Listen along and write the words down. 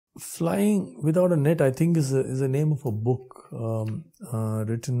Flying Without a Net, I think, is a name of a book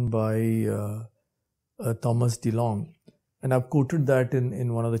written by Thomas DeLong, and I've quoted that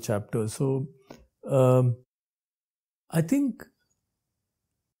in one of the chapters. So I think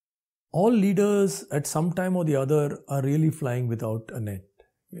all leaders at some time or the other are really flying without a net.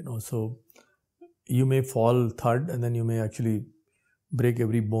 So you may fall thud, and then you may actually break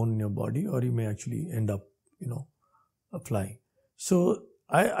every bone in your body, or you may actually end up, flying. So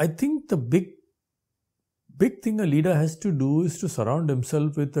I think the big thing a leader has to do is to surround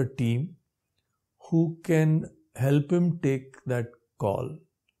himself with a team who can help him take that call,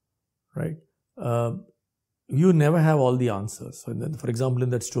 right? You never have all the answers. So then, for example,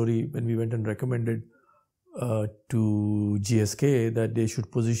 in that story, when we went and recommended to GSK that they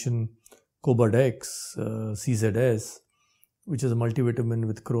should position Cobalt X, CZS, which is a multivitamin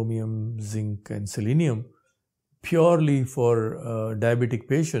with chromium, zinc and selenium, purely for diabetic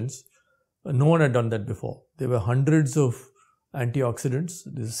patients, no one had done that before. There were hundreds of antioxidants.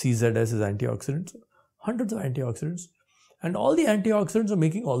 This CZS is antioxidants, hundreds of antioxidants, and all the antioxidants are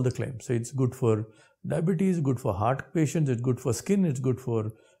making all the claims. So it's good for diabetes, good for heart patients, it's good for skin, it's good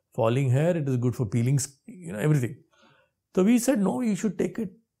for falling hair, it is good for peeling, everything. So we said, no, you should take it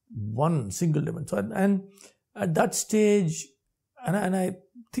one single dimension. So, and at that stage, and I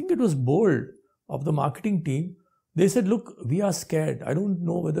think it was bold of the marketing team, they said, look, we are scared. I don't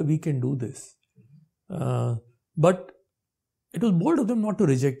know whether we can do this. But it was bold of them not to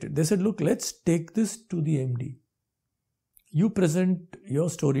reject it. They said, look, let's take this to the MD. You present your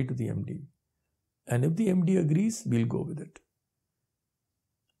story to the MD. And if the MD agrees, we'll go with it.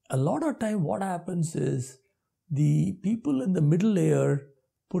 A lot of time what happens is the people in the middle layer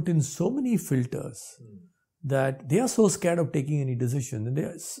put in so many filters that they are so scared of taking any decision, and they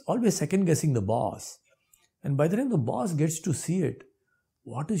are always second guessing the boss. And by the time the boss gets to see it,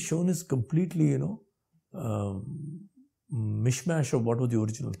 what is shown is completely, mishmash of what was the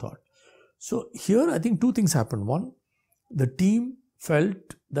original thought. So here I think two things happened. One, the team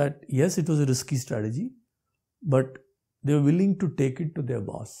felt that yes, it was a risky strategy, but they were willing to take it to their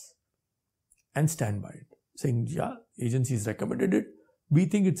boss and stand by it, saying, yeah, agencies recommended it. We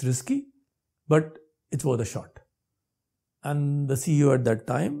think it's risky, but it's worth a shot. And the CEO at that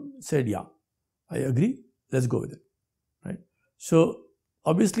time said, yeah, I agree. Let's go with it, right? So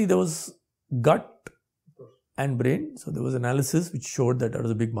obviously there was gut and brain. So there was analysis which showed that there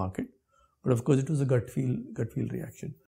was a big market, but of course it was a gut feel reaction.